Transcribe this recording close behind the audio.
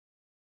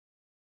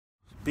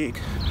big.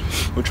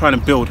 We're trying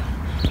to build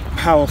a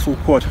powerful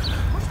quad.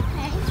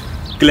 Okay.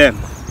 Glenn.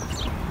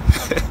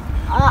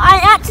 I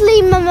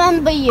actually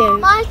remember you.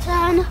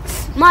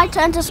 My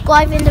turn to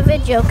subscribe in the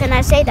video. Can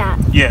I say that?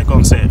 Yeah, go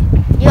and say it.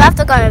 You have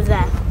to go over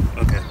there.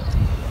 Okay.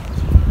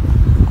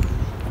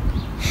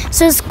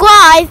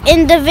 Subscribe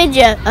in the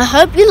video. I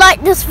hope you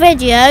like this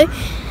video.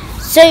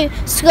 So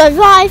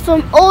subscribe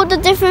from all the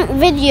different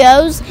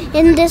videos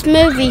in this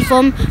movie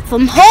from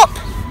up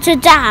to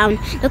down,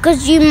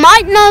 because you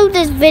might know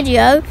this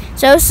video.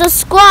 So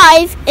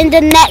subscribe in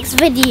the next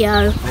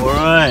video.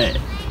 Alright.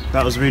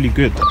 That was really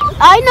good.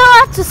 I know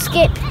how to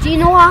skip. Do you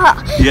know how?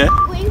 Yeah?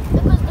 Green,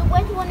 because the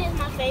red one is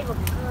my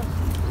favourite colour.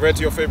 Red's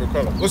your favourite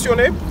colour. What's your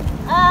name?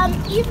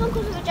 Ethan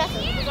because of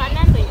because I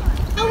remember you.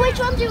 So which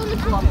one do you want to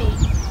call me?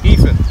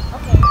 Ethan.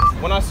 Okay.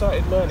 When I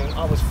started learning,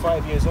 I was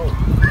 5 years old.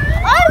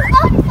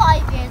 I'm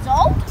 5 years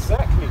old.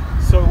 Exactly.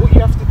 So what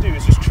you have to do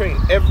is just train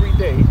every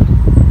day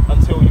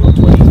until you're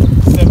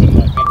 27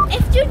 like me.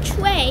 If you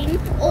train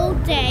all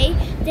day,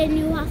 then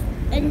you have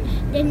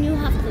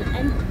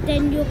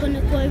then you're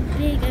gonna grow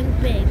big and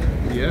big.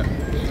 Yeah.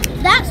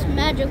 That's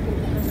magical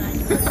because I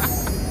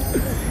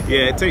know.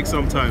 Yeah, it takes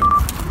some time.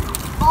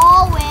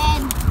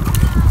 Ballwin.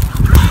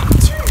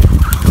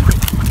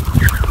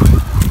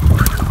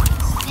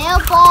 Still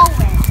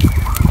ballwin.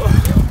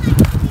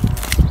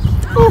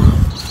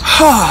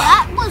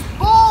 That was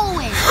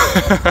ballwin.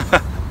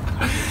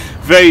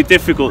 Very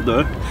difficult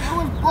though. It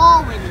was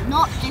ballwin,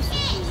 not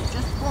difficult,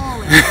 just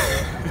ballwin.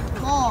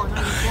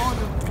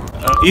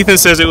 Ethan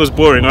says it was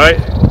boring, right?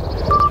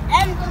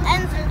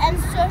 And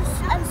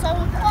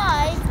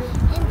subscribe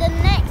in the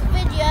next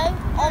video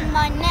on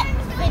my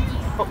next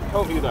video.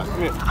 Help me with that.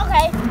 Come here.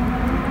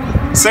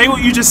 Okay. Say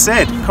what you just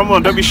said. Come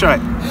on, don't be shy.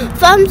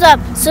 Thumbs up.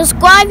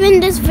 Subscribe in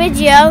this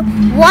video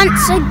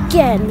once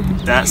again.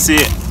 That's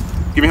it.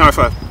 Give me a high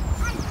five.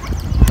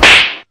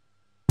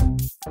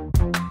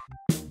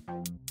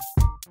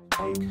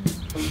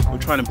 We're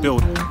trying to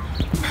build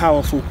a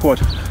powerful quad.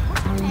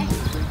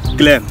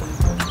 Glenn.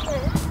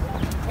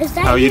 Is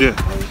that How you doing?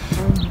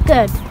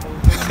 Good.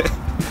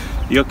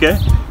 You okay?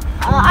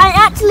 I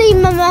actually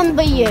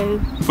remember you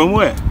From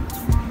where?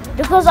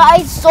 because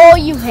I saw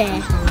you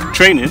here.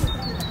 Training?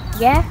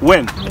 Yeah?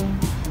 When?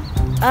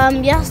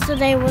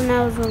 Yesterday when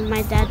I was with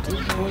my daddy.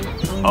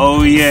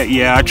 Oh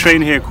yeah, I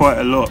train here quite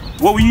a lot.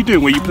 What were you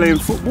doing? Were you playing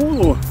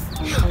football or?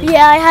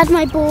 Yeah, I had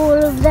my ball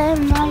over there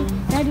and my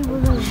daddy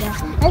was over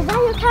there. Is that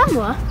your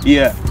camera?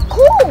 Yeah.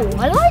 Cool,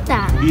 I like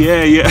that.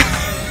 Yeah.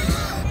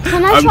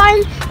 Can I try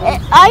and...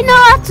 I know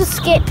how to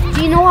skip.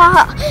 Do you know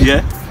how...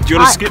 Yeah? Do you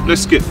want to skip?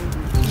 Let's skip.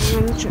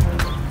 Sure.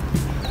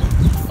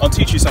 I'll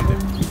teach you something.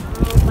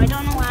 I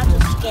don't know how to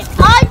skip.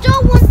 I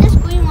don't want this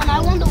green one, I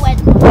want the red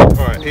one.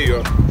 Alright, here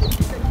you go.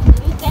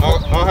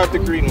 I'll have the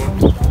green one.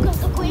 Because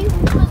the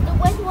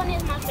red one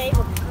is my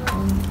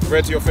favourite.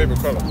 Red's your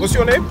favourite colour. What's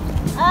your name?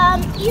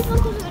 Ethan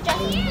because of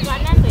Jeffrey, because I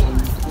remember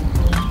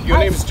you. Your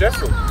name is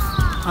Jeffrey?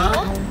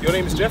 Huh? Your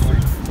name is Jeffrey?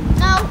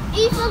 No,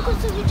 Ethan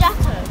because of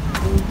Jethro.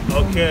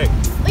 Okay.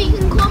 But you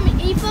can call me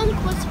Ethan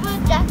because of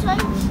Jethro.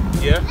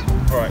 Yeah?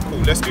 Alright, cool.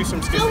 Let's do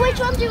some skipping. So which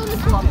one do you want to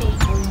call me?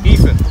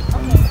 Ethan.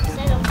 Okay,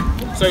 say them.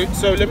 So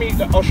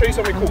I'll show you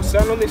something cool.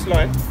 Stand on this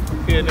line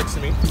here next to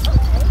me.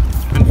 Okay.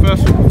 And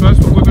first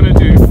what we're going to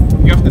do,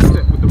 you have to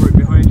step with the rope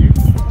behind you.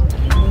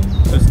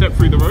 So step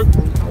through the rope.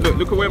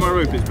 Look at where my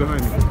rope is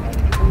behind me.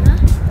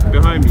 Huh?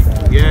 Behind me.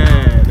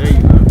 Yeah, there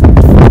you go.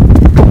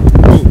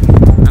 Cool.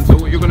 And so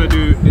what you're going to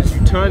do is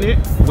you turn it,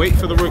 wait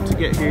for the rope to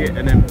get here,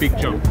 and then big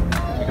jump.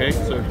 Okay,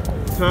 so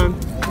turn,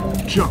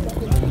 jump.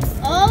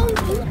 Oh.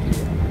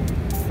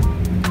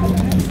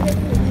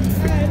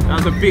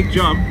 That's a big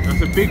jump.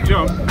 That's a big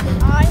jump.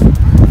 I...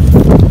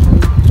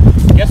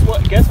 Guess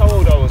what? Guess how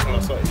old I was when I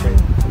started training?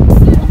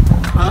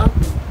 Huh?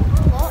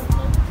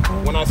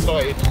 When I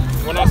started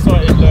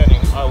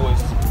learning, I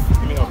was,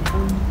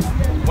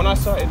 when I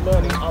started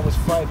learning, I was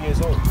 5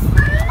 years old.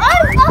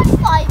 I'm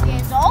 5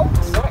 years old.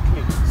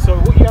 Exactly. So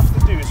what you have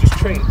to do is just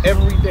train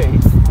every day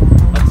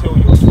until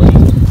you're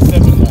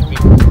 27 like me.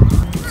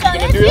 So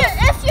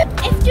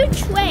if you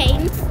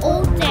train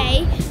all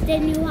day,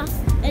 then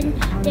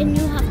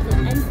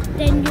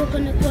you're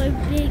gonna grow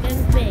big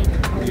and big.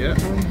 Yeah.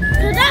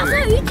 So that's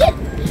how you did.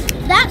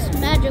 That's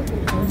magical.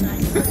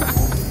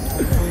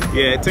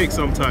 Yeah, it takes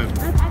some time.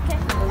 Okay.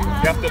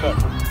 You have to look.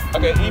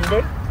 Okay,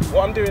 Ethan,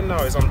 what I'm doing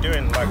now is I'm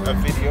doing like a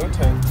video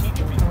to teach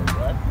people,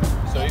 right?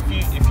 So if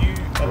you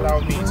allow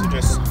me to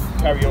just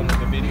carry on with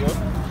the video,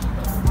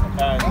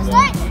 and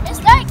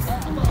it's like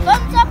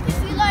thumbs up if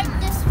you like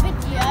this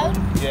video.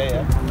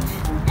 Yeah.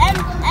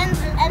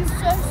 And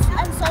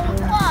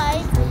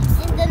subscribe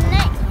in the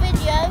next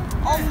video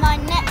on my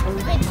next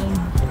video.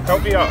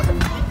 Help me out.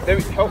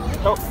 Help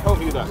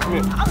me with that. Come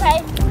here. Okay.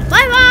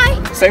 Bye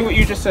bye. Say what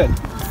you just said.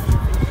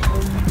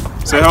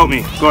 So help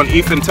me. Go on,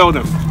 Ethan. Tell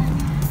them.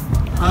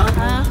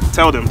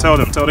 Tell them. Tell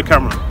the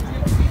camera.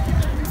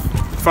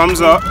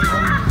 Thumbs up.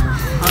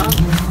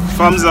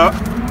 Thumbs up.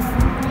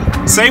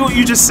 Say what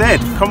you just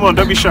said. Come on,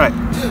 don't be shy.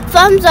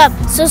 Thumbs up.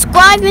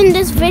 Subscribe in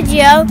this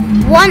video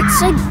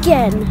once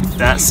again.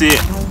 That's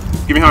it.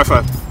 Give me a high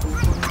five.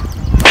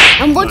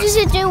 And what does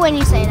it do when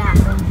you say that?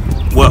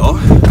 Well,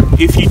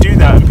 if you do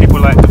that and people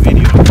like the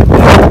video,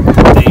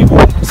 they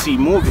will see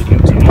more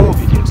videos and more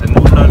videos and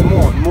they'll learn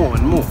more and more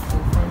and more.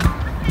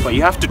 But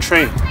you have to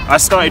train. I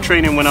started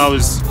training when I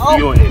was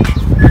your age.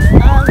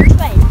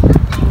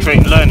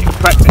 Train, learning,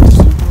 practice.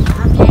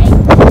 Okay.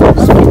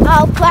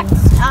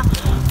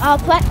 I'll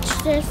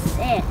practice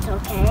it,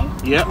 okay?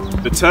 Yep,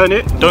 but turn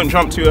it, don't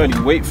jump too early.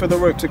 Wait for the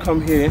rope to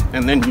come here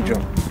and then you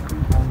jump.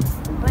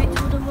 Wait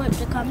for the rope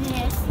to come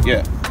here?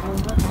 Yeah.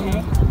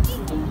 Okay.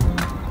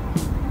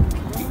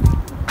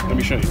 Let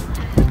me show you.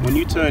 When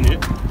you turn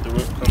it, the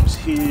rope comes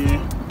here.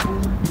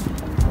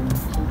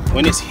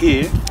 When it's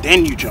here,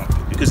 then you jump.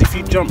 Because if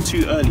you jump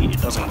too early,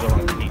 it doesn't go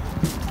underneath.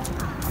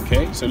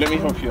 Okay, so let me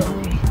help you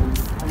out.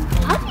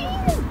 How do you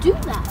even do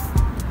that?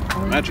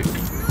 Magic.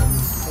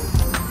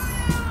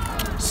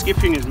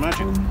 Skipping is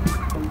magic.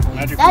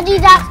 Magic. Daddy,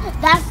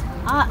 that's.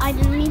 I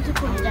didn't mean to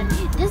call you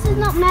Daddy. This is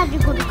not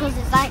magical because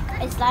it's like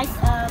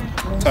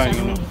tying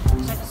you know.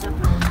 It's like a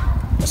circle.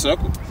 A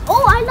circle.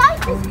 Oh, I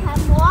like this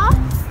camera.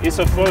 It's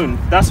a phone.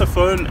 That's a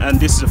phone, and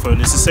this is a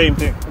phone. It's the same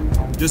thing,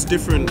 just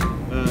different.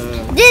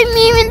 Didn't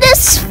even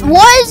this.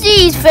 What is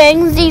these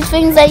things? These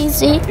things that you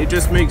see? It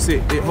just makes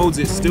it. It holds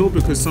it still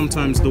because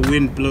sometimes the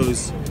wind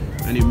blows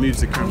and it moves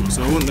the camera.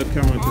 So I want the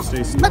camera to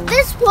stay still. But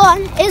this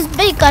one is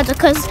bigger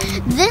because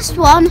this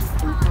one,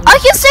 I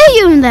can see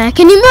you in there.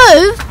 Can you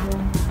move?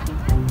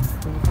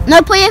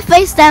 No, put your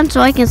face down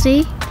so I can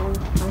see.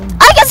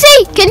 I can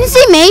see. Can you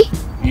see me?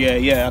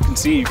 Yeah, I can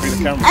see you through the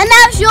camera. And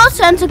now it's your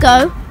turn to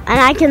go,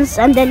 and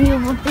then you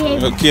will be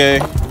able. Okay.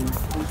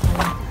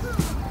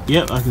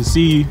 Yep, I can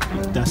see you.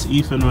 That's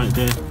Ethan right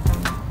there.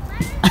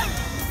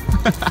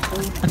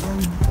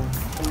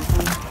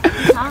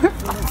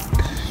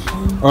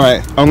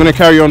 Alright, I'm going to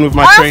carry on with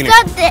my training.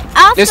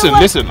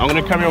 Listen, I'm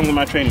going to carry on with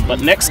my training.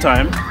 But next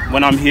time,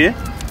 when I'm here,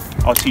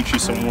 I'll teach you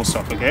some more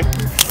stuff, okay?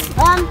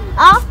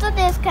 After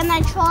this, can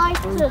I try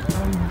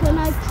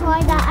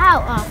that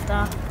out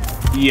after?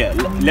 Yeah,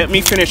 let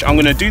me finish. I'm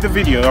going to do the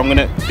video.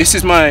 This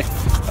is my,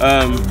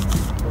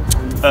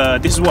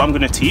 this is what I'm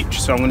going to teach.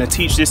 So I'm going to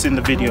teach this in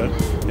the video.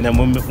 And then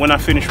when I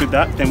finish with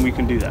that, then we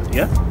can do that,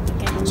 yeah?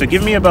 Okay. So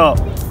give me about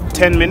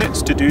 10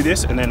 minutes to do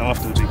this, and then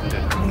afterwards we can do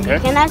it, okay?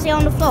 Can I sit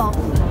on the floor?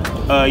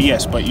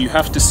 Yes, but you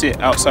have to sit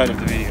outside of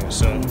the video.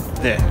 So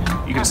there,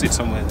 you can sit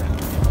somewhere there.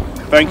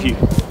 Thank you.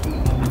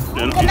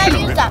 Can I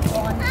use that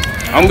one?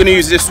 I'm going to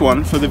use this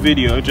one for the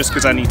video just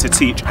because I need to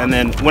teach. And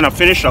then when I'm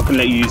finished, I can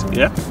let you use it,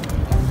 yeah?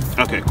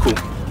 Okay, cool.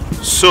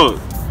 So.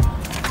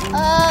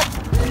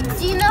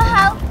 Do you know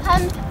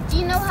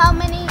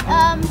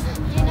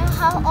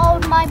how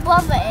old my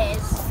brother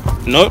is?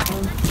 Nope.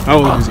 How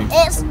old is he?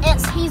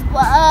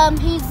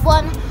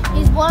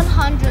 He's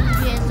 100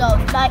 years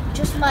old.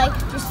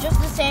 It's just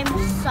the same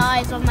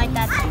size of my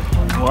dad.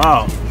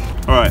 Wow.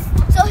 All right.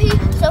 So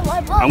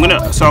my brother. I'm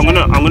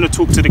gonna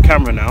talk to the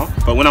camera now,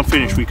 but when I'm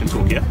finished, we can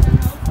talk. Yeah.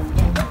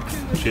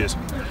 Cheers,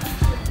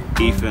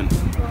 Ethan.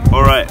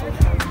 All right.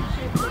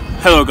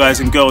 Hello, guys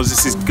and girls.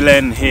 This is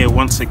Glenn here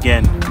once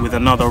again with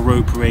another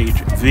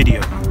RopeRage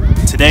video.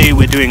 Today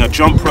we're doing a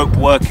jump rope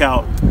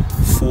workout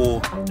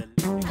for.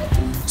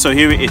 So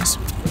here it is.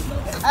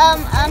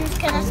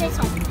 Can I say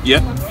something?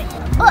 Yeah.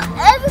 But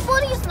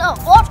everybody's not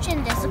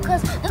watching this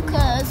because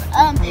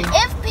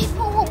if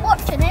people were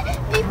watching it,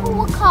 people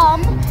will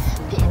come.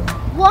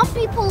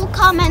 People will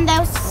come and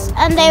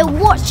they'll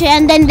watch it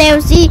and then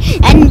they'll see.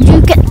 And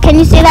can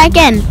you say that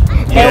again?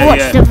 They'll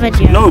watch the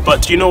video. No,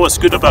 but do you know what's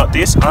good about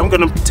this? I'm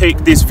gonna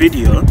take this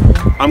video.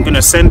 I'm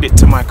gonna send it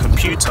to my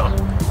computer,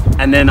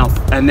 and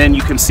then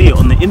you can see it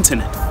on the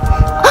internet.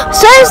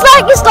 So it's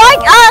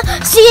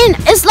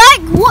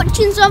like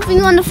watching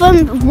something on the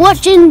phone,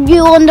 watching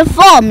you on the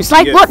phone. It's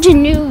like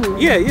watching you.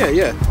 Yeah.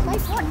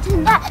 Like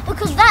watching that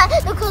because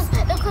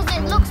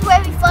it looks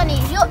very funny.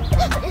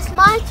 It's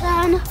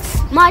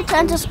my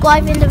turn to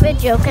subscribe in the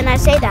video. Can I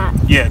say that?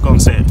 Yeah, go and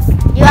say it.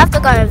 You have to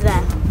go over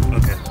there.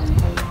 Okay.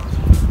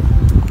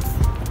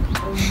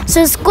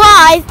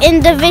 Subscribe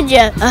in the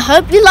video. I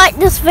hope you like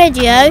this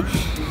video.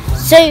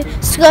 So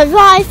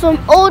subscribe from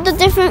all the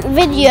different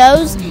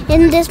videos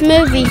in this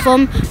movie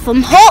from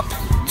up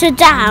to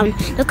down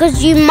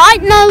because you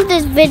might know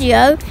this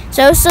video.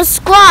 So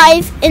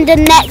subscribe in the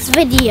next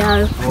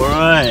video. All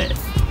right.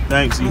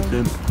 Thanks,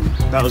 Ethan.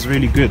 That was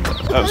really good.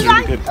 That was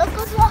really good.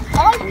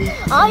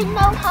 I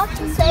know how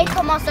to say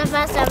 "Comment ça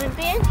va,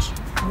 7-inch."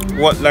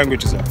 What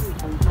language is that?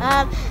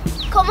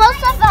 Comment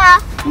ça va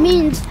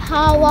means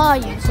how are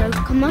you. So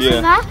comment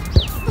ça va.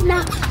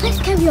 Now let's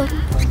carry on.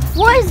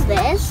 What is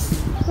this?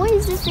 What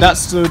is this? That's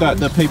so that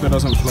the paper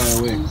doesn't fly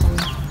away.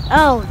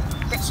 Oh,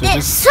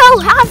 it's so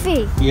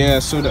heavy. Yeah,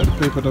 so that the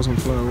paper doesn't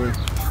fly away.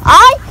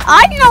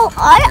 I know.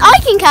 I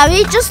can carry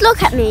it. Just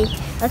look at me.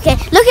 Okay,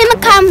 look in the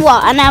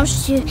camera, and I'll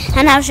show you.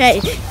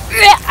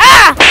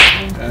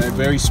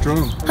 Very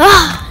strong.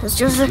 It's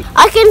just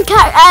I can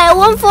carry. It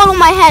won't fall on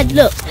my head.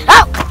 Look.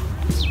 Oh.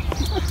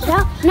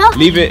 No.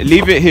 Leave it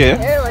here.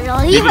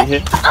 Leave it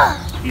here.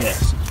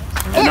 Yes.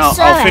 And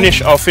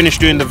I'll finish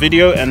doing the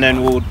video and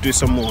then we'll do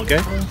some more,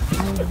 okay?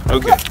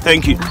 Okay,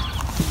 thank you.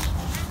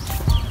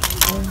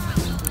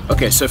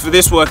 Okay, so for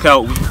this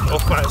workout,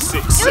 5,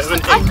 6, 7,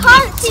 8. I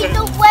can't see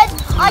the web.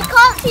 I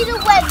can't see the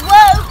web.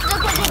 Whoa,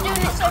 look at you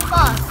doing it so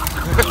fast.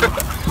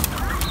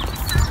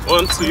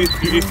 1, 2,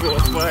 3, 4,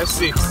 5, 6.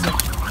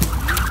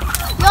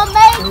 You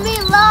made me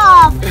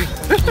laugh.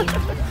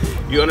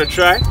 You wanna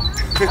try?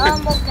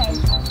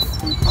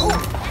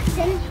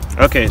 Okay.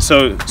 Okay,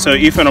 so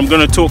Ethan, I'm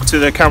gonna talk to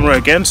the camera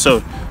again.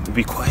 So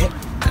be quiet,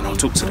 and I'll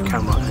talk to the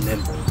camera, and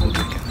then we'll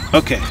do it again.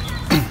 Okay.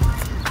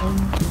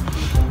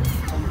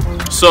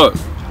 So,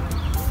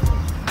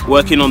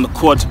 working on the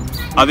quad.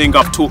 I think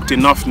I've talked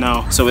enough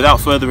now. So without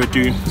further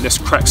ado, let's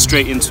crack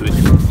straight into it.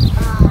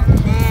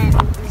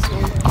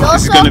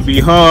 It's gonna be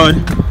hard.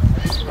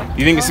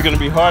 You think it's gonna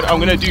be hard? I'm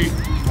gonna do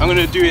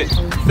it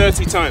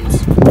 30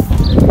 times.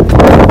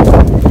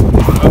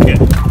 Okay.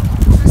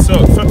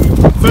 So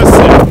first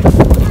set.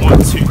 1,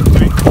 2,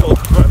 3, 4,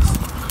 5.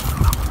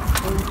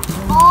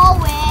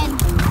 Ballwin.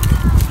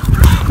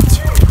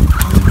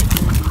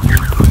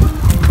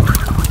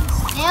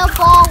 Still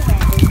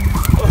ballwin.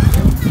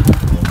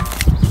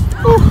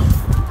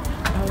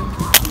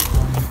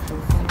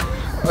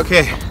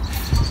 Okay.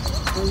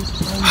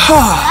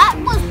 That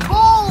was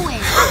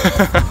ballwin.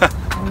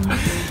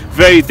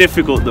 Very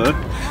difficult though. It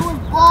was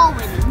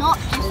ballwin, not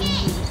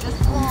just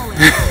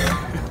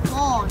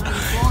ballwin.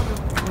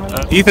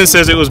 Ethan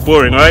says it was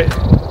boring, right?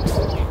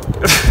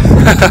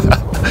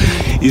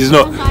 He's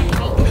not.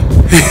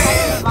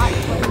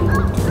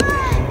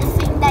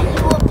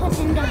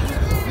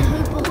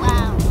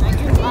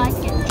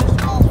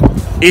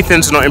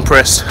 Ethan's not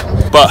impressed,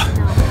 but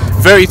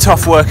very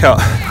tough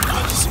workout.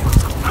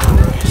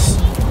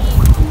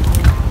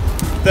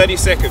 30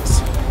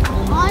 seconds.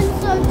 I'm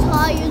so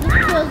tired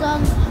because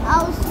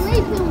I was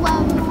sleeping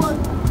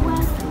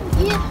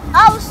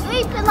I was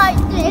sleeping like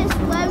this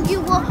when you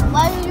were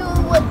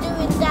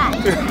doing that.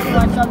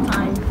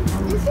 Sometimes.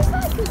 This is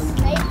like a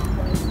snake.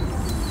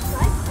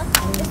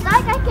 It's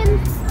like I can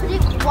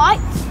flip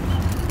white.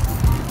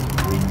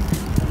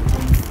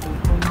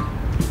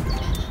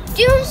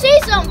 Do you see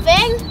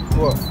something?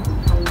 What?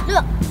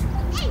 Look.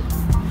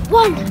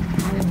 1,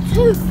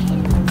 2,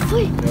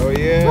 3. Oh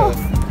yeah. 4,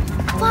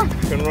 5.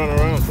 You can run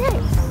around. 6.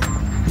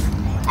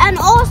 And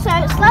also,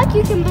 it's like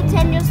you can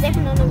pretend you're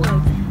stepping on the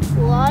road.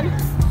 1,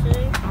 2,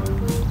 3.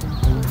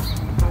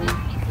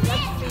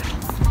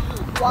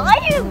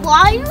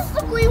 Why is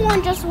the green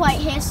one just right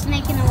here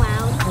snaking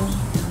around?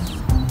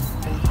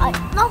 I'm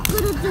not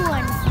gonna do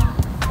anything.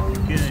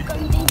 It's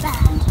gonna be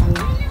bad.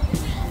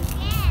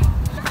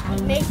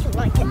 Make it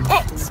like an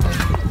X.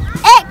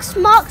 X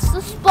marks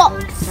the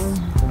spots.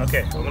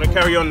 Okay, I'm gonna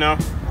carry on now.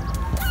 The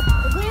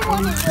green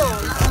one is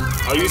yours.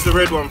 I'll use the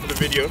red one for the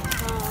video.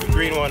 The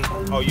green one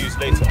I'll use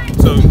later.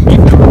 So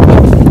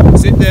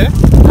sit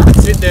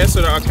there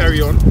so that I'll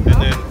carry on,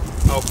 and then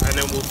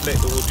we'll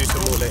do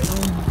some more later.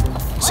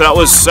 So that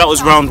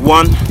was round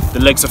 1. The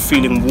legs are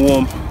feeling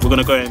warm. We're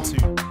gonna go into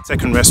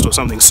second rest or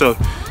something. So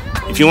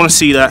if you want to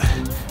see that,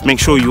 make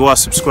sure you are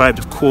subscribed,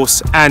 of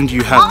course, and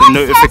you have the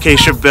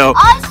notification bell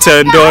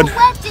turned on.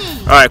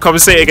 All right, come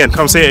and say it again.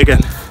 Come say it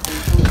again,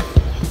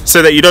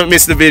 so that you don't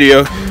miss the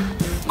video.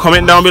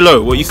 Comment down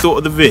below what you thought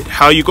of the vid,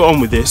 how you got on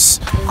with this.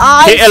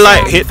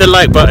 Hit the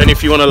like button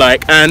if you want to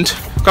like, and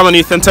come on,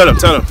 Ethan, tell them.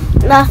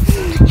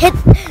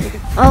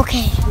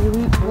 Okay.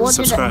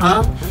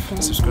 Subscribe.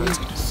 Okay. Subscribe to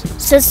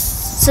this.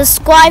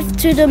 Subscribe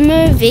to the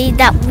movie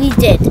that we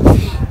did.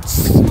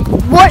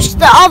 Watch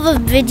the other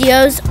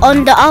videos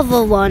on the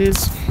other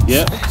ones.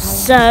 Yeah.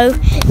 So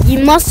you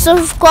must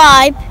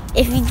subscribe.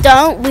 If you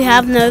don't, we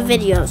have no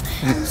videos.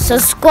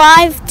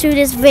 Subscribe to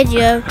this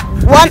video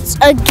once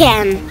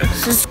again.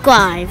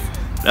 Subscribe.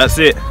 That's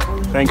it.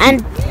 Thank you.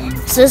 And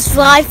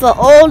subscribe for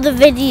all the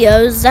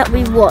videos that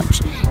we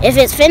watch. If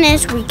it's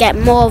finished, we get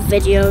more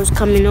videos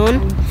coming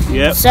on.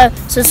 Yep. So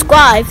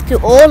subscribe to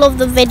all of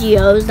the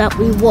videos that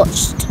we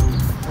watched.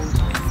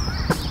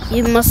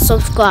 You must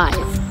subscribe.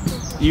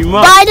 You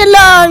must.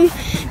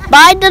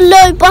 By the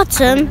low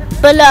button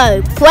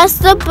below. Press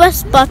the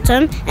press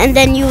button, and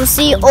then you will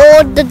see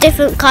all the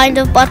different kind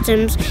of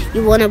buttons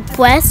you want to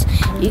press.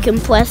 You can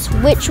press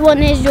which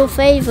one is your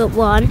favorite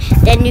one.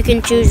 Then you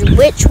can choose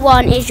which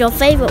one is your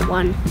favorite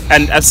one.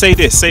 And say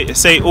this.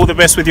 Say all the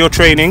best with your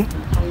training.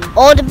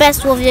 All the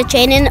best with your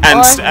training.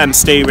 And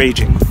stay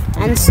raging.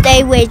 And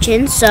stay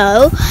raging.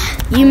 So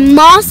you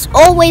must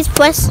always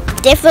press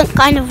different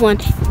kind of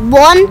one.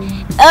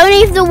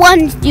 Only if the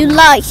one you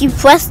like, you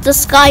press the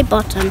sky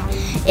button.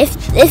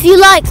 If you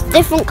like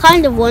different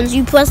kind of ones,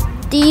 you press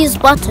these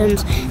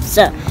buttons.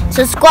 So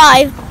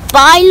subscribe,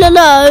 buy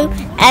Lolo,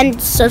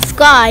 and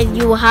subscribe.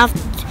 You have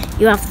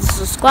to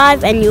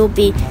subscribe, and you'll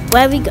be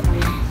where we go.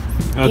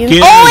 Okay.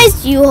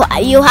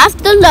 You have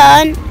to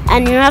learn,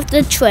 and you have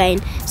to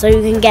train so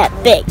you can get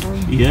big.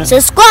 Yeah.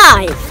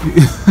 Subscribe.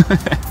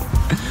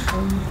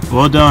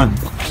 Well done.